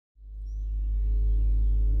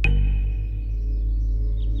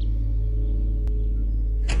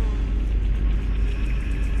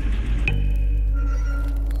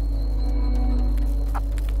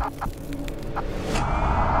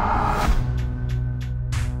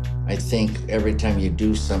I think every time you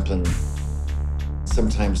do something,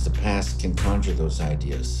 sometimes the past can conjure those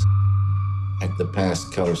ideas. Like the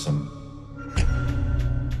past colorsome.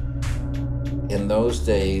 In those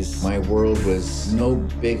days, my world was no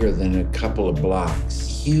bigger than a couple of blocks.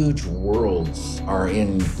 Huge worlds are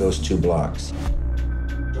in those 2 blocks.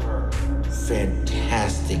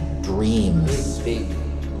 Fantastic dreams, big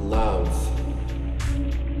love.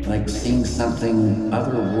 Like seeing something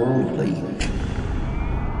otherworldly.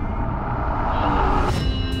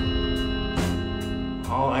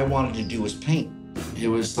 All I wanted to do was paint. It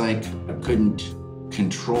was like I couldn't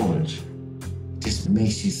control it. It just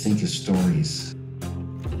makes you think of stories.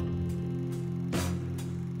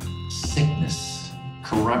 Sickness,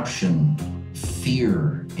 corruption,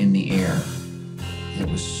 fear in the air. It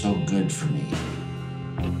was so good for me.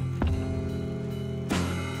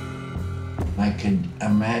 I could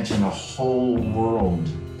imagine a whole world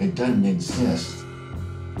that doesn't exist.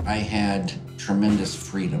 I had tremendous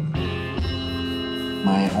freedom.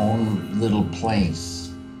 My own little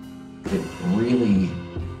place. It really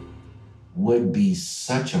would be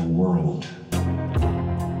such a world.